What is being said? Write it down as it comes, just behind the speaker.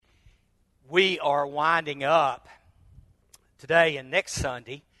We are winding up today and next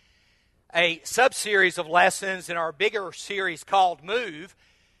Sunday a sub-series of lessons in our bigger series called Move.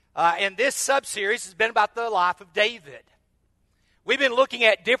 And this sub-series has been about the life of David. We've been looking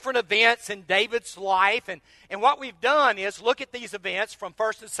at different events in David's life, and what we've done is look at these events from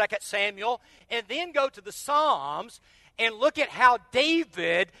 1st and 2nd Samuel, and then go to the Psalms and look at how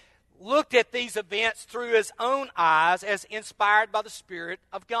David looked at these events through his own eyes as inspired by the Spirit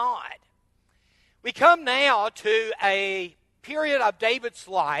of God. We come now to a period of David's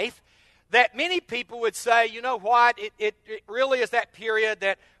life that many people would say, you know what, it really is that period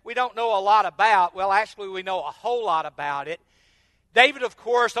that we don't know a lot about. Well, actually, we know a whole lot about it. David, of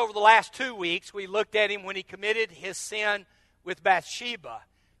course, over the last 2 weeks, we looked at him when he committed his sin with Bathsheba,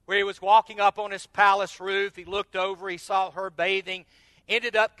 where he was walking up on his palace roof. He looked over, he saw her bathing,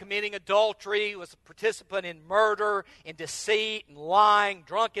 ended up committing adultery, was a participant in murder, in deceit, and lying,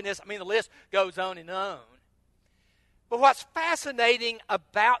 drunkenness. I mean, the list goes on and on. But what's fascinating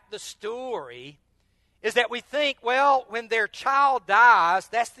about the story is that we think, well, when their child dies,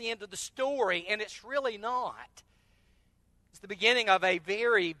 that's the end of the story, and it's really not. It's the beginning of a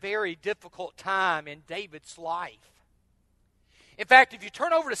very, very difficult time in David's life. In fact, if you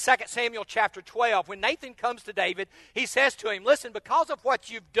turn over to 2 Samuel chapter 12, when Nathan comes to David, he says to him, listen, because of what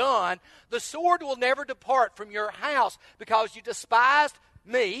you've done, the sword will never depart from your house because you despised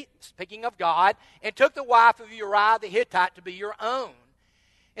me, speaking of God, and took the wife of Uriah the Hittite to be your own.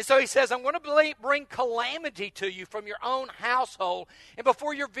 And so he says, I'm going to bring calamity to you from your own household, and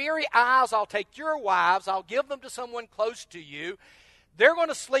before your very eyes I'll take your wives, I'll give them to someone close to you. They're going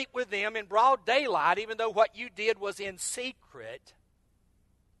to sleep with them in broad daylight, even though what you did was in secret.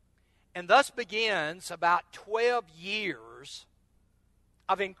 And thus begins about 12 years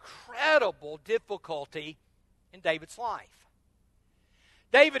of incredible difficulty in David's life.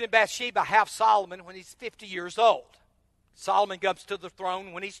 David and Bathsheba have Solomon when he's 50 years old. Solomon comes to the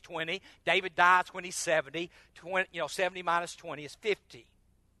throne when he's 20. David dies when he's 70. 70 minus 20 is 50.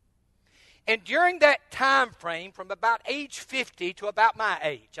 And during that time frame, from about age 50 to about my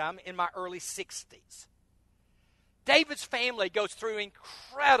age, I'm in my early 60s, David's family goes through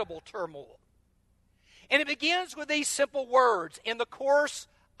incredible turmoil. And it begins with these simple words, in the course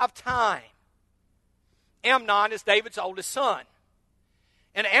of time. Amnon is David's oldest son.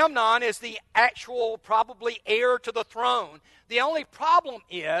 And Amnon is the actual, probably, heir to the throne. The only problem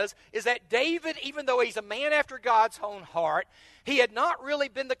is that David, even though he's a man after God's own heart, he had not really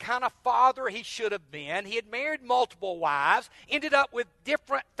been the kind of father he should have been. He had married multiple wives, ended up with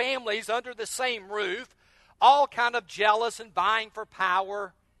different families under the same roof, all kind of jealous and vying for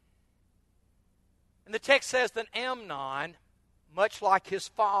power. And the text says that Amnon, much like his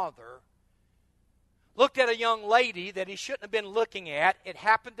father, looked at a young lady that he shouldn't have been looking at. It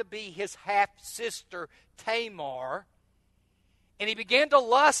happened to be his half-sister, Tamar. And he began to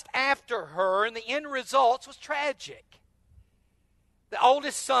lust after her, and the end result was tragic. The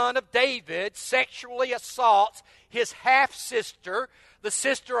oldest son of David sexually assaults his half-sister, the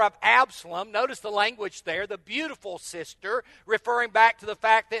sister of Absalom. Notice the language there, the beautiful sister, referring back to the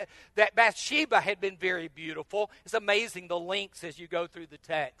fact that Bathsheba had been very beautiful. It's amazing the links as you go through the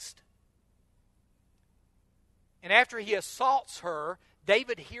text. And after he assaults her,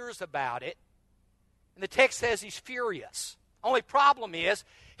 David hears about it. And the text says he's furious. Only problem is,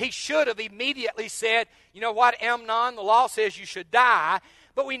 he should have immediately said, you know what, Amnon, the law says you should die.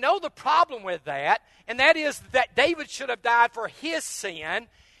 But we know the problem with that, and that is that David should have died for his sin.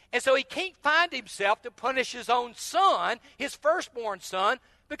 And so he can't find himself to punish his own son, his firstborn son,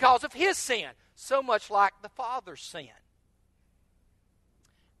 because of his sin. So much like the father's sin.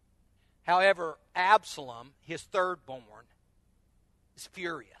 However, Absalom, his third-born, is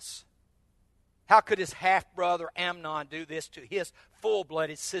furious. How could his half-brother Amnon do this to his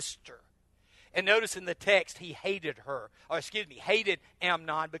full-blooded sister? And notice in the text, he hated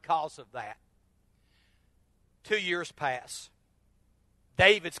Amnon because of that. 2 years pass.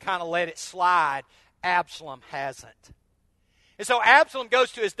 David's kind of let it slide. Absalom hasn't. And so Absalom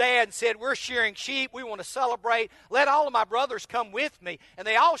goes to his dad and said, we're shearing sheep, we want to celebrate, let all of my brothers come with me. And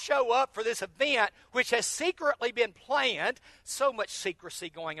they all show up for this event, which has secretly been planned. So much secrecy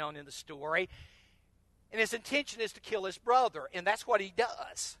going on in the story. And his intention is to kill his brother, and that's what he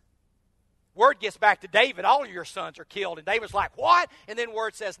does. Word gets back to David, all of your sons are killed. And David's like, what? And then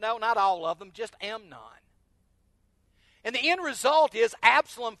word says, no, not all of them, just Amnon. And the end result is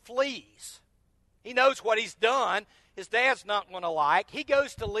Absalom flees. He knows what he's done. His dad's not going to like. He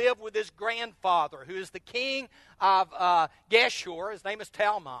goes to live with his grandfather, who is the king of Geshur. His name is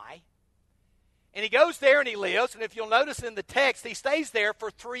Talmai. And he goes there and he lives, and if you'll notice in the text, he stays there for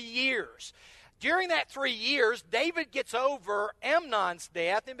 3 years. During that 3 years, David gets over Amnon's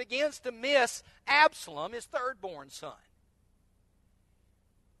death and begins to miss Absalom, his third-born son.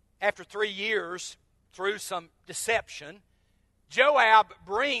 After 3 years, through some deception, Joab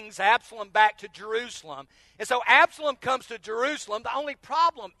brings Absalom back to Jerusalem. And so Absalom comes to Jerusalem. The only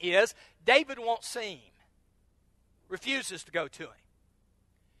problem is David won't see him, refuses to go to him.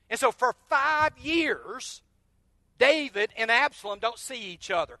 And so for 5 years, David and Absalom don't see each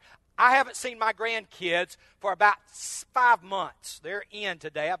other. I haven't seen my grandkids for about 5 months. They're in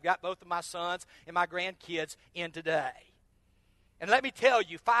today. I've got both of my sons and my grandkids in today. And let me tell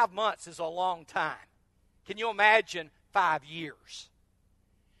you, 5 months is a long time. Can you imagine 5 years?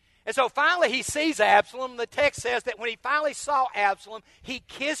 And so finally he sees Absalom. The text says that when he finally saw Absalom, he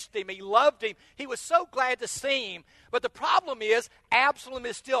kissed him, he loved him. He was so glad to see him. But the problem is, Absalom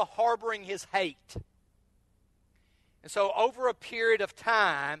is still harboring his hate. And so over a period of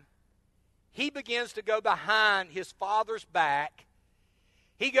time, he begins to go behind his father's back.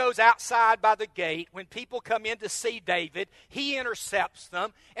 He goes outside by the gate. When people come in to see David, he intercepts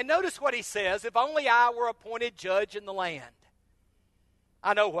them. And notice what he says, "If only I were appointed judge in the land."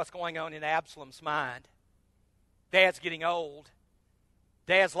 I know what's going on in Absalom's mind. Dad's getting old.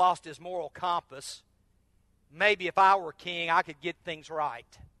 Dad's lost his moral compass. Maybe if I were king, I could get things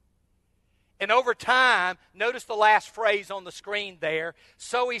right. And over time, notice the last phrase on the screen there,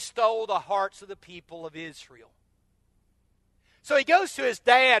 "So he stole the hearts of the people of Israel." So he goes to his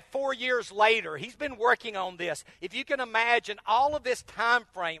dad 4 years later. He's been working on this. If you can imagine all of this time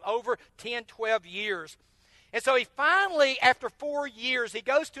frame, over 10, 12 years. And so he finally, after 4 years, he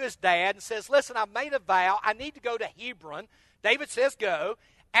goes to his dad and says, "Listen, I've made a vow. I need to go to Hebron." David says, "Go."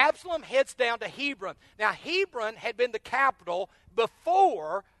 Absalom heads down to Hebron. Now, Hebron had been the capital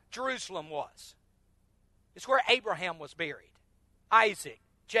before Jerusalem was. It's where Abraham was buried, Isaac,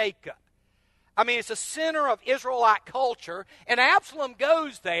 Jacob. I mean, it's a center of Israelite culture, and Absalom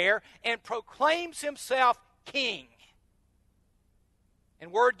goes there and proclaims himself king.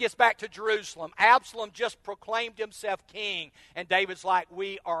 And word gets back to Jerusalem. Absalom just proclaimed himself king, and David's like,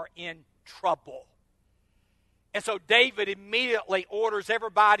 "We are in trouble." And so David immediately orders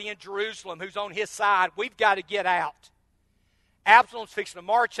everybody in Jerusalem who's on his side, "We've got to get out. Absalom's fixing to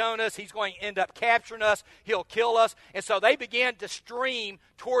march on us. He's going to end up capturing us. He'll kill us." And so they began to stream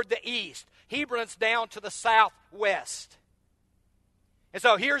toward the east. Hebron's down to the southwest. And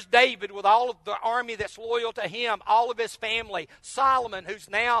so here's David with all of the army that's loyal to him, all of his family. Solomon, who's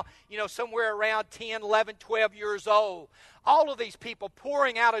now, somewhere around 10, 11, 12 years old. All of these people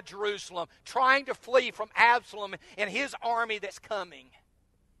pouring out of Jerusalem, trying to flee from Absalom and his army that's coming.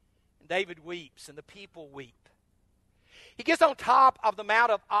 And David weeps, and the people weep. He gets on top of the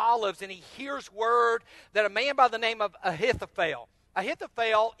Mount of Olives, and he hears word that a man by the name of Ahithophel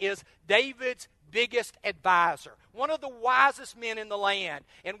is David's biggest advisor, one of the wisest men in the land.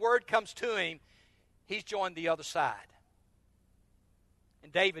 And word comes to him, he's joined the other side.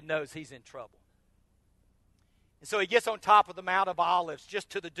 And David knows he's in trouble. And so he gets on top of the Mount of Olives, just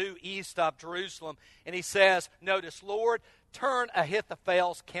to the due east of Jerusalem, and he says, notice, "Lord, turn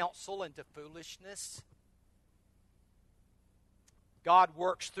Ahithophel's counsel into foolishness." God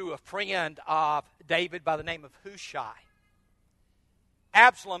works through a friend of David by the name of Hushai.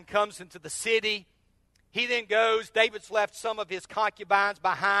 Absalom comes into the city. He then goes. David's left some of his concubines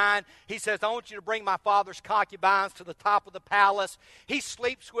behind. He says, "I want you to bring my father's concubines to the top of the palace." He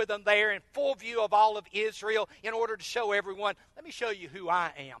sleeps with them there in full view of all of Israel in order to show everyone, "Let me show you who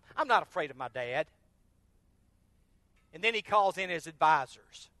I am. I'm not afraid of my dad." And then he calls in his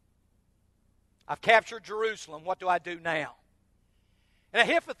advisors. "I've captured Jerusalem. What do I do now?" And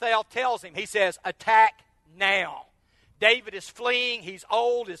Ahithophel tells him, he says, "Attack now." David is fleeing. He's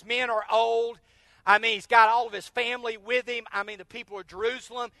old. His men are old. I mean, he's got all of his family with him. I mean, the people of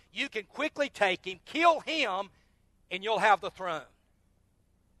Jerusalem. You can quickly take him, kill him, and you'll have the throne.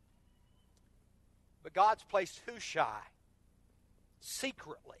 But God's placed Hushai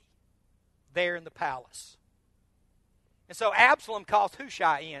secretly there in the palace. And so Absalom calls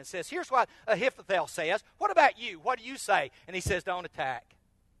Hushai in and says, "Here's what Ahithophel says. What about you? What do you say?" And he says, "Don't attack.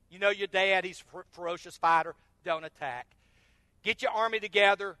 You know your dad, he's a ferocious fighter. Don't attack. Get your army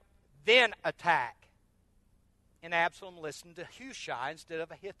together, then attack." And Absalom listened to Hushai instead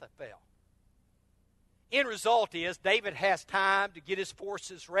of Ahithophel. End result is David has time to get his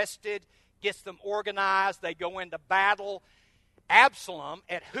forces rested, gets them organized, they go into battle. Absalom,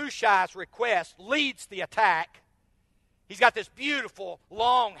 at Hushai's request, leads the attack. He's got this beautiful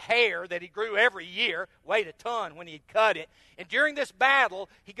long hair that he grew every year, weighed a ton when he'd cut it. And during this battle,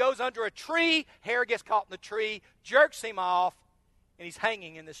 he goes under a tree, hair gets caught in the tree, jerks him off, and he's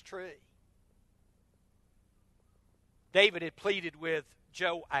hanging in this tree. David had pleaded with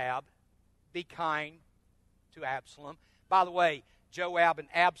Joab, be kind to Absalom. By the way, Joab and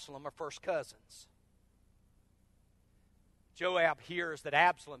Absalom are first cousins. Joab hears that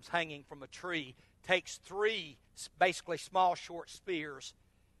Absalom's hanging from a tree, takes 3 basically small short spears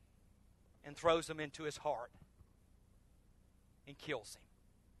and throws them into his heart and kills him.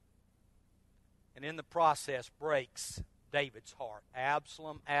 And in the process breaks David's heart.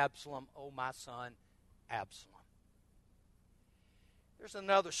 Absalom, Absalom, oh my son, Absalom. There's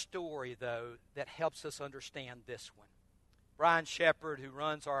another story, though, that helps us understand this one. Brian Shepard, who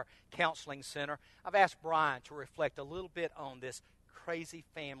runs our counseling center, I've asked Brian to reflect a little bit on this crazy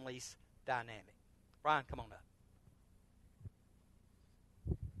family's dynamic. Brian, come on up.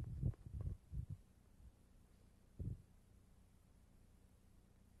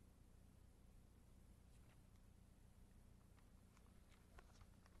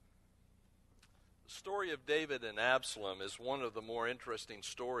 The story of David and Absalom is one of the more interesting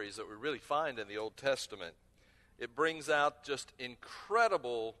stories that we really find in the Old Testament. It brings out just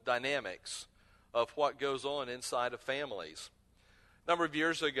incredible dynamics of what goes on inside of families. A number of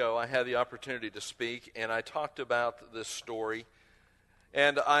years ago, I had the opportunity to speak, and I talked about this story.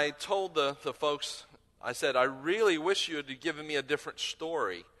 And I told the folks, I said, I really wish you had given me a different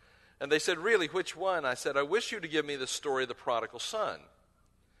story. And they said, really, which one? I said, I wish you to give me the story of the prodigal son.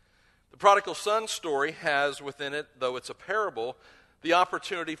 The prodigal son story has within it, though it's a parable, the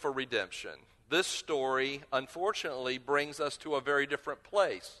opportunity for redemption. This story, unfortunately, brings us to a very different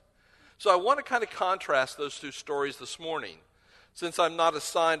place. So I want to kind of contrast those two stories this morning. Since I'm not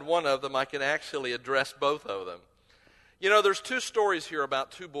assigned one of them, I can actually address both of them. You know, there's 2 stories here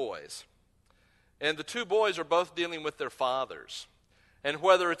about 2 boys. And the 2 boys are both dealing with their fathers. And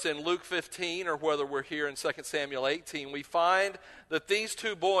whether it's in Luke 15 or whether we're here in 2 Samuel 18, we find that these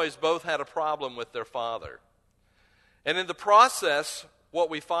 2 boys both had a problem with their father. And in the process, what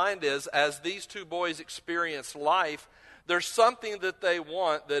we find is, as these 2 boys experience life, there's something that they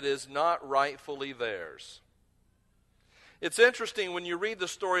want that is not rightfully theirs. It's interesting, when you read the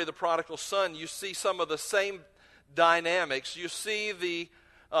story of the prodigal son, you see some of the same dynamics. You see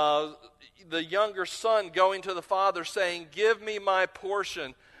the younger son going to the father saying, give me my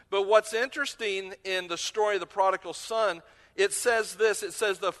portion. But what's interesting in the story of the prodigal son, it says this, it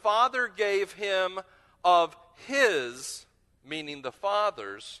says the father gave him of his, meaning the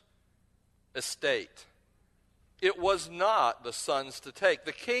father's, estate. It was not the son's to take.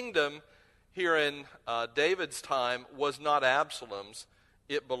 The kingdom here in David's time was not Absalom's.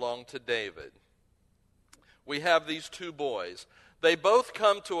 It belonged to David. We have these 2 boys. They both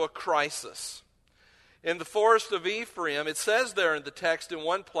come to a crisis. In the forest of Ephraim, it says there in the text in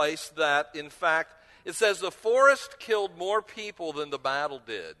one place that, in fact, it says the forest killed more people than the battle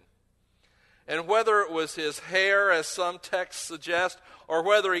did. And whether it was his hair, as some texts suggest, or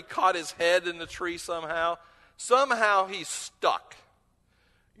whether he caught his head in the tree somehow he's stuck.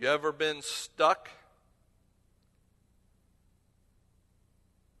 You ever been stuck?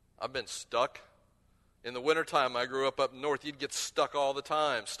 I've been stuck. In the wintertime, I grew up north. You'd get stuck all the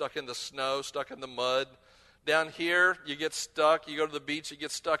time, stuck in the snow, stuck in the mud. Down here, you get stuck. You go to the beach, you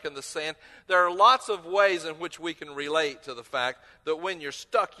get stuck in the sand. There are lots of ways in which we can relate to the fact that when you're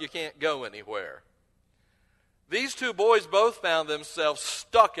stuck, you can't go anywhere. These 2 boys both found themselves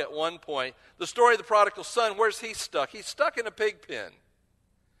stuck at one point. The story of the prodigal son, where's he stuck? He's stuck in a pig pen.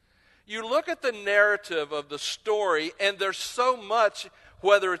 You look at the narrative of the story, and there's so much,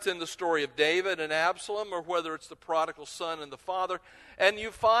 whether it's in the story of David and Absalom or whether it's the prodigal son and the father, and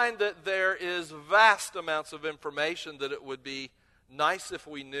you find that there is vast amounts of information that it would be nice if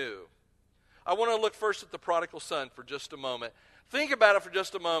we knew. I want to look first at the prodigal son for just a moment. Think about it for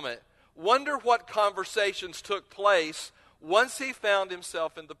just a moment. Wonder what conversations took place once he found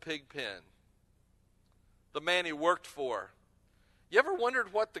himself in the pig pen. The man he worked for. You ever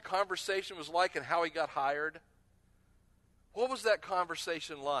wondered what the conversation was like and how he got hired? What was that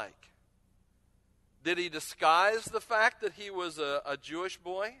conversation like? Did he disguise the fact that he was a Jewish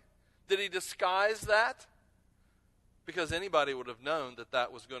boy? Did he disguise that? Because anybody would have known that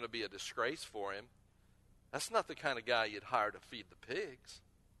that was going to be a disgrace for him. That's not the kind of guy you'd hire to feed the pigs.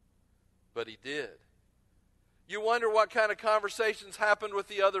 But he did. You wonder what kind of conversations happened with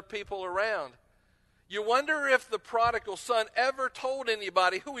the other people around. You wonder if the prodigal son ever told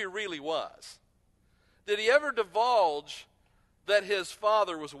anybody who he really was. Did he ever divulge that his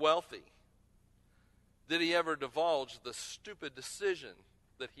father was wealthy? did he ever divulge the stupid decision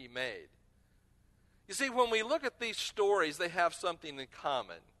that he made? You see, when we look at these stories, they have something in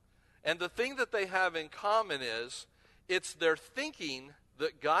common. And the thing that they have in common is, it's their thinking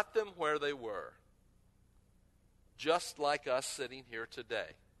that got them where they were. Just like us sitting here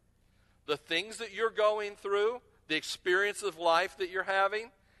today. The things that you're going through, the experience of life that you're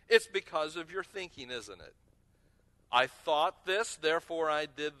having, it's because of your thinking, isn't it? I thought this, therefore I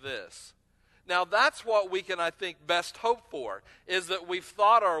did this. Now that's what we can, I think, best hope for, is that we've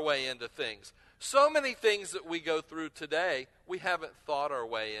thought our way into things. So many things that we go through today, we haven't thought our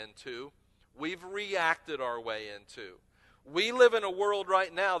way into. We've reacted our way into. We live in a world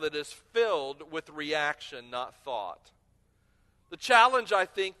right now that is filled with reaction, not thought. The challenge, I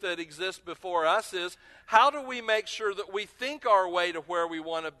think, that exists before us is, how do we make sure that we think our way to where we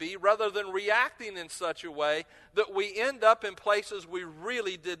want to be rather than reacting in such a way that we end up in places we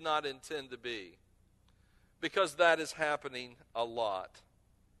really did not intend to be? Because that is happening a lot.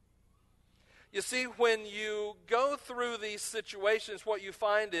 You see, when you go through these situations, what you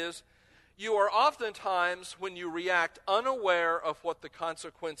find is you are oftentimes, when you react, unaware of what the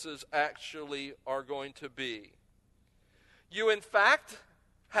consequences actually are going to be. You, in fact,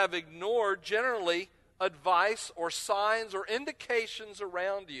 have ignored generally advice or signs or indications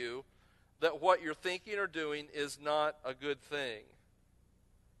around you that what you're thinking or doing is not a good thing.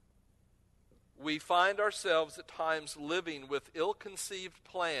 We find ourselves at times living with ill-conceived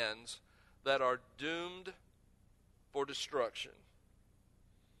plans that are doomed for destruction.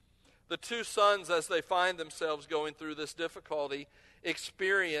 The two sons, as they find themselves going through this difficulty,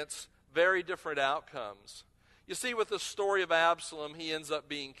 experience very different outcomes. You see, with the story of Absalom, he ends up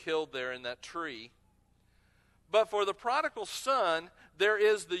being killed there in that tree. But for the prodigal son, there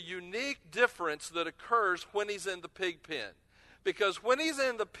is the unique difference that occurs when he's in the pig pen. Because when he's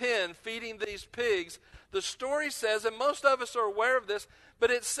in the pen feeding these pigs, the story says, and most of us are aware of this, but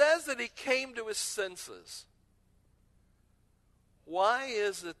it says that he came to his senses. Why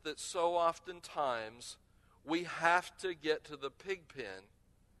is it that so oftentimes we have to get to the pig pen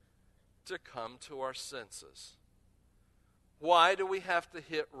to come to our senses? Why do we have to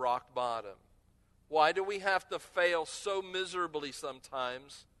hit rock bottom? Why do we have to fail so miserably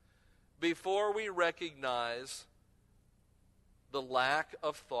sometimes before we recognize the lack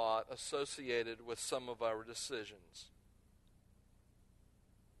of thought associated with some of our decisions?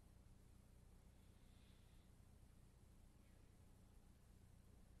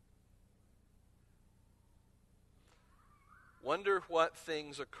 Wonder what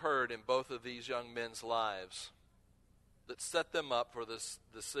things occurred in both of these young men's lives that set them up for the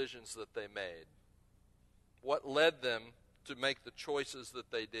decisions that they made. What led them to make the choices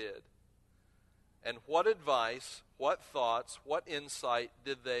that they did? And what advice, what thoughts, what insight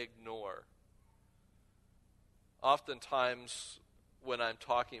did they ignore? Oftentimes, when I'm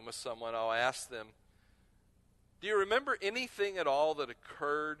talking with someone, I'll ask them, do you remember anything at all that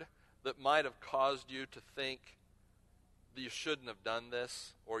occurred that might have caused you to think that you shouldn't have done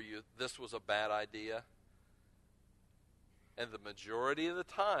this, or this was a bad idea? And the majority of the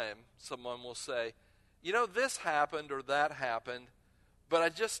time, someone will say, you know, this happened or that happened, but I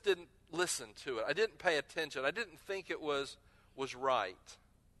just didn't listen to it. I didn't pay attention. I didn't think it was right.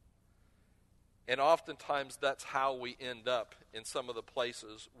 And oftentimes that's how we end up in some of the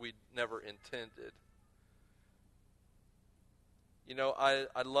places we never intended. You know, I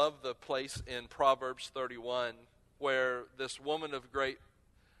love the place in Proverbs 31 where this woman of great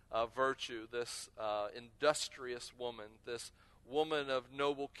virtue, this industrious woman, this woman of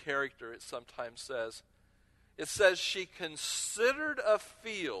noble character, it sometimes says, it says she considered a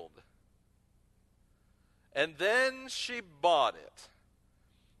field and then she bought it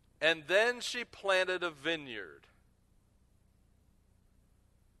and then she planted a vineyard.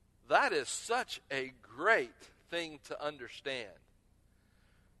 That is such a great thing to understand.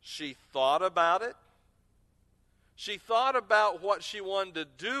 She thought about it. She thought about what she wanted to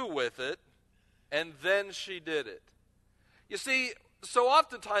do with it, and then she did it. You see, so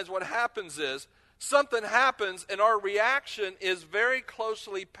oftentimes what happens is something happens and our reaction is very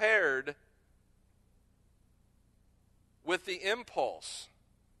closely paired with the impulse.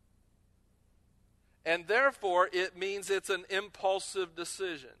 And therefore, it means it's an impulsive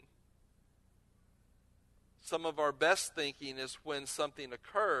decision. Some of our best thinking is when something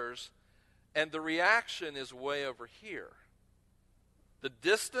occurs and the reaction is way over here. The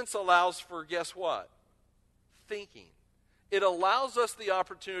distance allows for, guess what? Thinking. It allows us the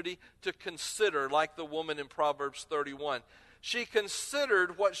opportunity to consider, like the woman in Proverbs 31. She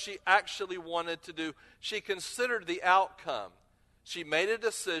considered what she actually wanted to do. She considered the outcome. She made a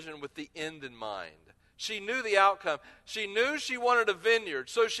decision with the end in mind. She knew the outcome. She knew she wanted a vineyard,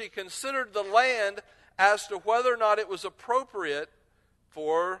 so she considered the land as to whether or not it was appropriate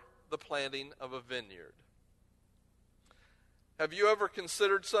for the planting of a vineyard. Have you ever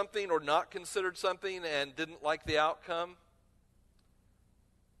considered something or not considered something and didn't like the outcome?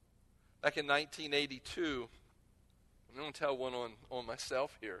 Back in 1982, I'm going to tell one on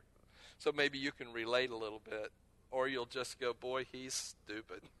myself here, so maybe you can relate a little bit, or you'll just go, boy, he's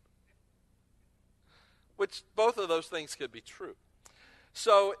stupid. Which both of those things could be true.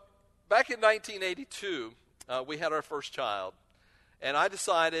 So back in 1982, we had our first child, and I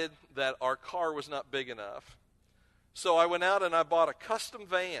decided that our car was not big enough. So I went out and I bought a custom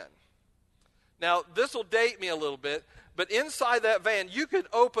van. Now, this will date me a little bit, but inside that van, you could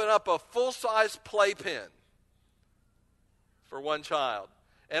open up a full-size playpen for one child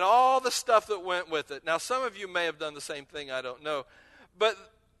and all the stuff that went with it. Now, some of you may have done the same thing, I don't know. But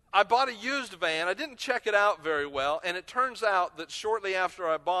I bought a used van. I didn't check it out very well, and it turns out that shortly after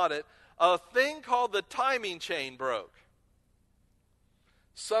I bought it, a thing called the timing chain broke.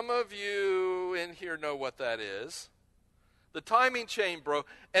 Some of you in here know what that is. The timing chain broke,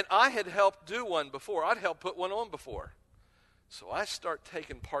 and I had helped do one before. I'd helped put one on before. So I start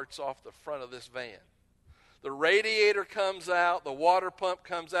taking parts off the front of this van. The radiator comes out, the water pump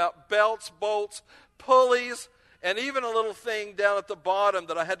comes out, belts, bolts, pulleys, and even a little thing down at the bottom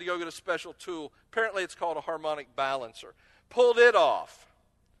that I had to go get a special tool. Apparently it's called a harmonic balancer. Pulled it off.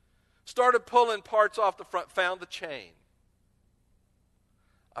 Started pulling parts off the front, found the chain.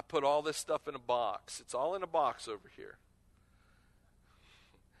 I put all this stuff in a box. It's all in a box over here.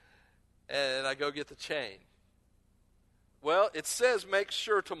 And I go get the chain. Well, it says make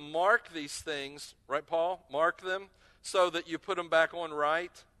sure to mark these things, right, Paul? Mark them so that you put them back on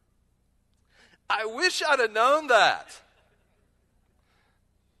right. I wish I'd have known that,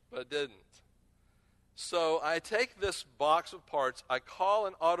 but I didn't. So I take this box of parts. I call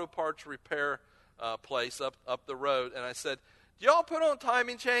an auto parts repair place up the road, and I said, "Do y'all put on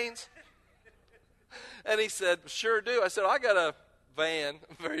timing chains?" And he said, "Sure do." I said, "I got a van,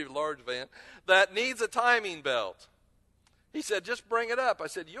 a very large van, that needs a timing belt." He said, "Just bring it up." I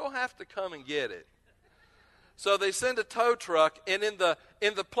said, "You'll have to come and get it." So they send a tow truck, and in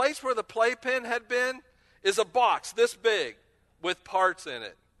the place where the playpen had been is a box this big with parts in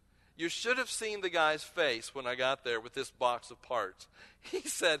it. You should have seen the guy's face when I got there with this box of parts. He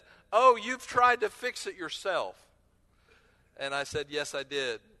said, "Oh, you've tried to fix it yourself." And I said, "Yes, I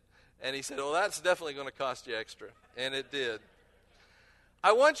did." And he said, "Well, that's definitely going to cost you extra." And it did.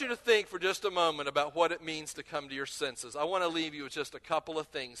 I want you to think for just a moment about what it means to come to your senses. I want to leave you with just a couple of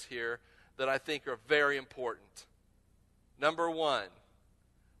things here that I think are very important. Number one,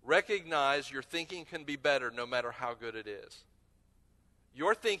 recognize your thinking can be better no matter how good it is.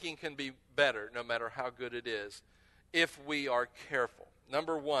 Your thinking can be better no matter how good it is if we are careful.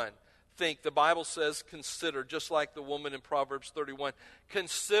 Number one, think. The Bible says consider, just like the woman in Proverbs 31.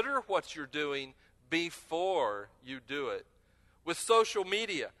 Consider what you're doing before you do it. With social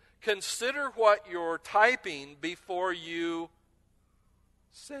media, consider what you're typing before you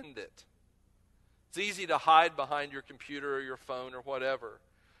send it. It's easy to hide behind your computer or your phone or whatever.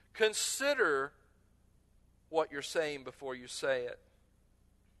 Consider what you're saying before you say it.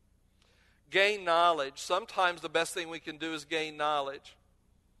 Gain knowledge. Sometimes the best thing we can do is gain knowledge.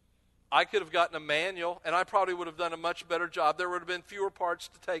 I could have gotten a manual, and I probably would have done a much better job. There would have been fewer parts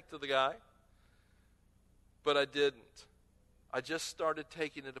to take to the guy. But I didn't. I just started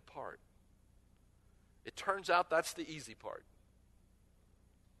taking it apart. It turns out that's the easy part.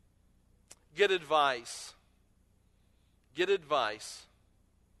 Get advice. Get advice.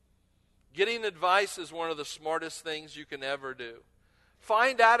 Getting advice is one of the smartest things you can ever do.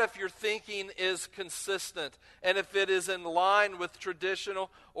 Find out if your thinking is consistent and if it is in line with traditional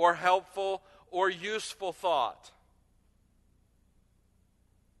or helpful or useful thought.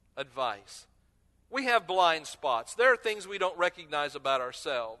 Advice. We have blind spots. There are things we don't recognize about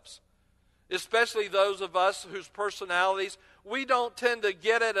ourselves, especially those of us whose personalities, we don't tend to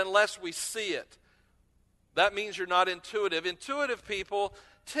get it unless we see it. That means you're not intuitive. Intuitive people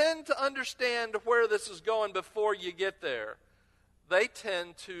tend to understand where this is going before you get there. They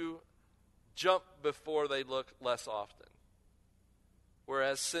tend to jump before they look less often,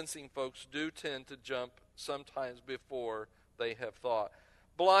 whereas sensing folks do tend to jump sometimes before they have thought.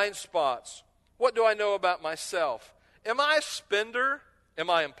 Blind spots. What do I know about myself? Am I a spender?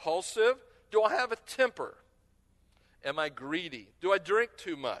 Am I impulsive? Do I have a temper? Am I greedy? Do I drink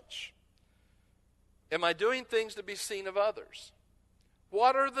too much? Am I doing things to be seen of others?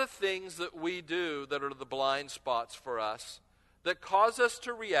 What are the things that we do that are the blind spots for us that cause us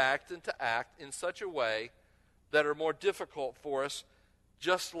to react and to act in such a way that are more difficult for us,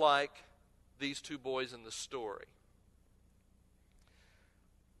 just like these two boys in the story.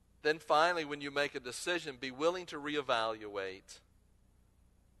 Then finally, when you make a decision, be willing to reevaluate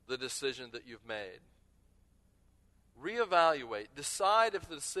the decision that you've made. Reevaluate. Decide if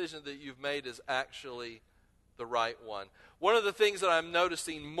the decision that you've made is actually the right one. One of the things that I'm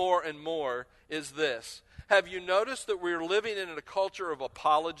noticing more and more is this. Have you noticed that we're living in a culture of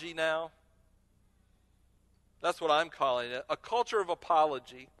apology now? That's what I'm calling it, a culture of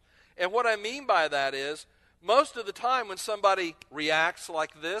apology. And what I mean by that is, most of the time when somebody reacts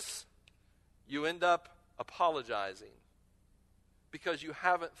like this, you end up apologizing because you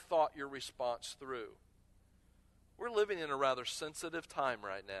haven't thought your response through. We're living in a rather sensitive time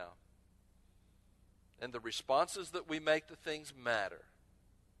right now. And the responses that we make to things matter.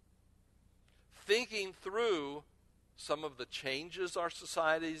 Thinking through some of the changes our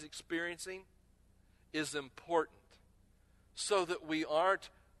society is experiencing is important so that we aren't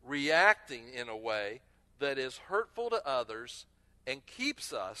reacting in a way that is hurtful to others and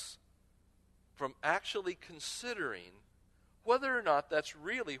keeps us from actually considering whether or not that's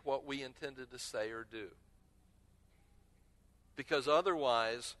really what we intended to say or do. Because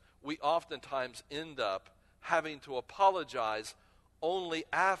otherwise, we oftentimes end up having to apologize only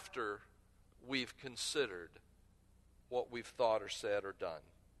after we've considered what we've thought or said or done.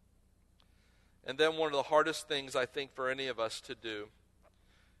 And then one of the hardest things I think for any of us to do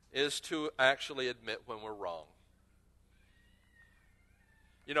is to actually admit when we're wrong.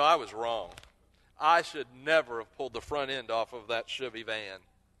 You know, I was wrong. I should never have pulled the front end off of that Chevy van.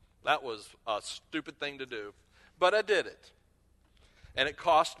 That was a stupid thing to do. But I did it. And it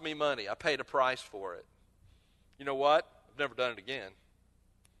cost me money. I paid a price for it. You know what? I've never done it again.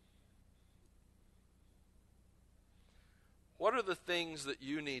 What are the things that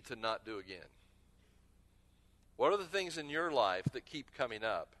you need to not do again? What are the things in your life that keep coming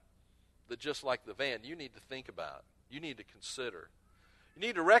up that, just like the van, you need to think about? You need to consider. You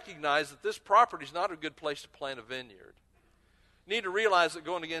need to recognize that this property is not a good place to plant a vineyard. You need to realize that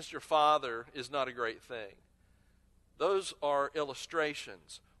going against your father is not a great thing. Those are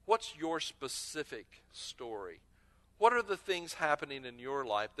illustrations. What's your specific story? What are the things happening in your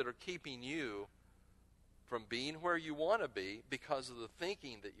life that are keeping you from being where you want to be because of the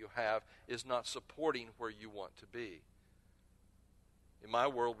thinking that you have is not supporting where you want to be? In my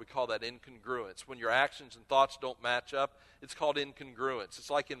world, we call that incongruence. When your actions and thoughts don't match up, it's called incongruence. It's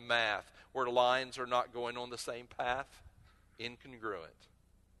like in math, where lines are not going on the same path. Incongruent.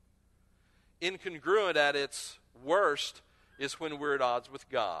 Incongruent at its worst is when we're at odds with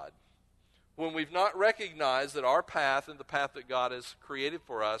God. When we've not recognized that our path and the path that God has created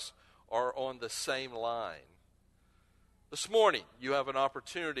for us are on the same line. This morning, you have an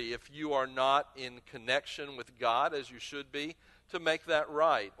opportunity, if you are not in connection with God as you should be, to make that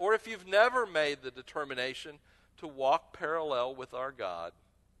right. Or if you've never made the determination to walk parallel with our God,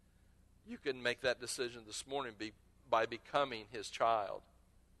 you can make that decision this morning by becoming His child.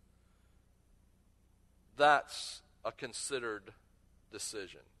 That's a considered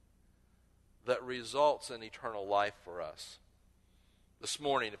decision that results in eternal life for us. This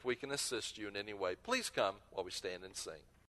morning, if we can assist you in any way, please come while we stand and sing.